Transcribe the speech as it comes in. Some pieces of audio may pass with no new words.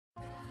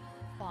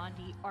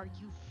Blondie, are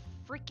you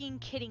freaking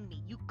kidding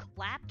me? You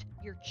clapped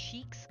your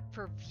cheeks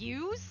for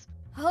views?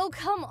 Oh,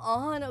 come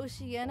on,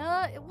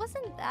 Oceana. It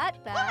wasn't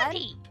that bad.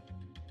 Blondie!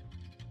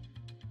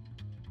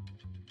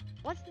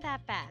 Wasn't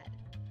that bad?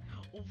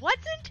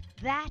 Wasn't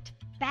that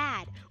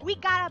bad? We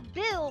got a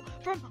bill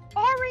from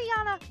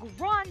Ariana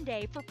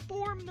Grande for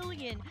 $4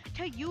 million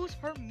to use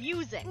her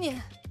music. Yeah.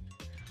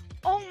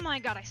 Oh my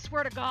god, I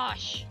swear to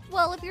gosh.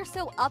 Well, if you're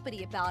so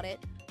uppity about it,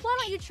 why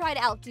don't you try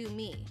to outdo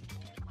me?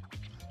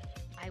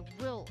 I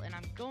will, and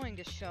I'm going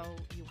to show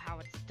you how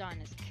it's done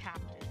as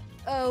captain.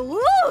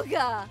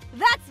 Awooga!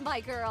 That's my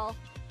girl!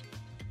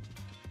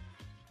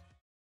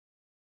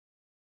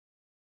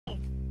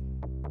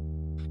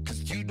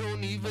 Cause you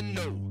don't even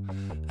know.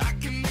 I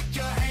can make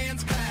your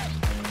hands clap.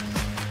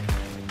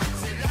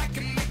 Said I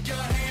can make your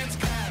hands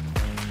clap.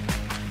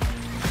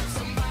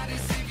 Somebody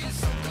save your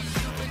soul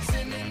cause you've been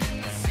sinning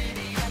in the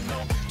city. I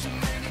know too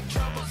many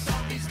troubles.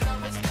 All these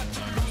lovers got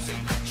you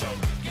losing control.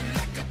 You're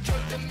like a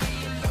drug to me,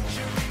 a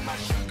luxury, my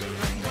sugar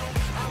and gold.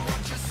 I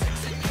want your sex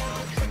and your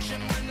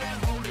affection when they're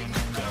holding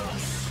you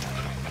close.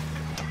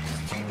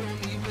 Cause you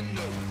don't even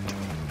know.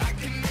 I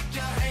can make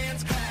your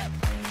hands clap.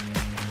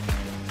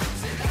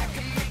 Said I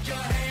can make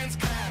your hands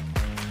clap.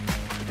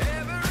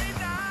 Every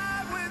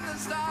night when the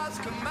stars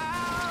come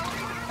out,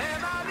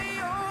 am I the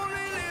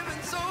only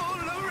living soul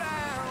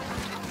around?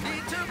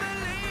 Need to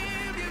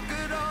believe you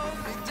could hold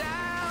me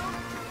down,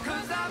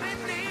 cause I'm in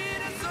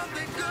need of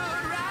something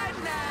good right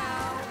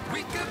now.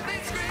 We could be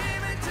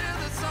screaming till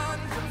the sun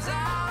comes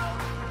out,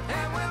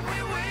 and when we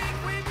wake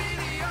we be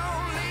the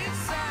only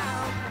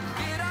sound.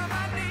 Get on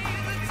my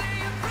knees and say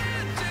a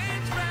prayer,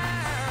 change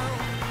round.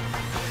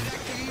 But I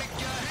can make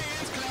your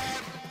hands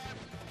clap.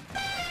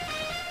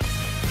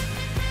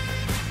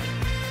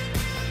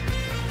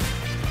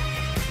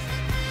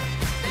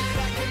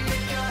 I can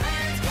make your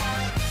hands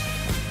clap.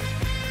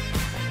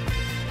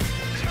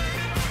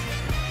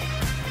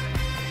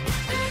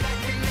 I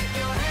can make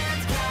your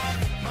hands clap.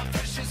 My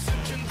precious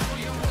searching for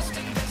your west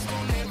and best,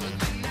 don't ever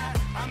deny.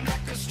 I'm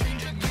like a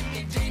stranger, give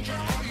me danger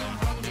on your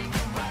road and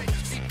your right.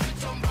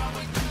 Secrets on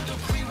power through the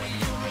freeway,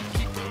 you're a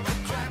keeper of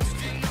crime.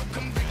 Still no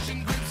conviction,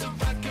 grips of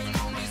I can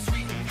only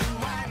sweeten your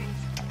wine.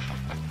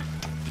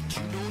 But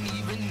you don't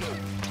even know.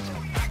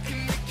 I can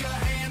make your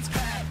hands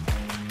clap.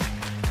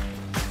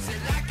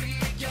 Said I can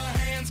make your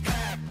hands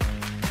clap.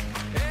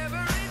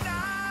 Every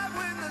night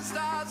when the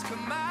stars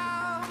come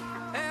out,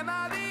 am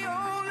I the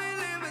only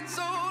living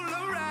soul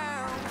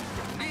around?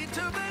 Need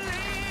to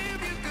believe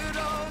you could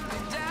hold me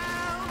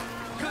down,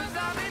 cause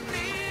I'm in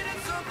need of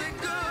something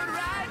good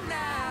right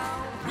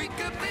now. We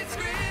could be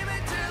screaming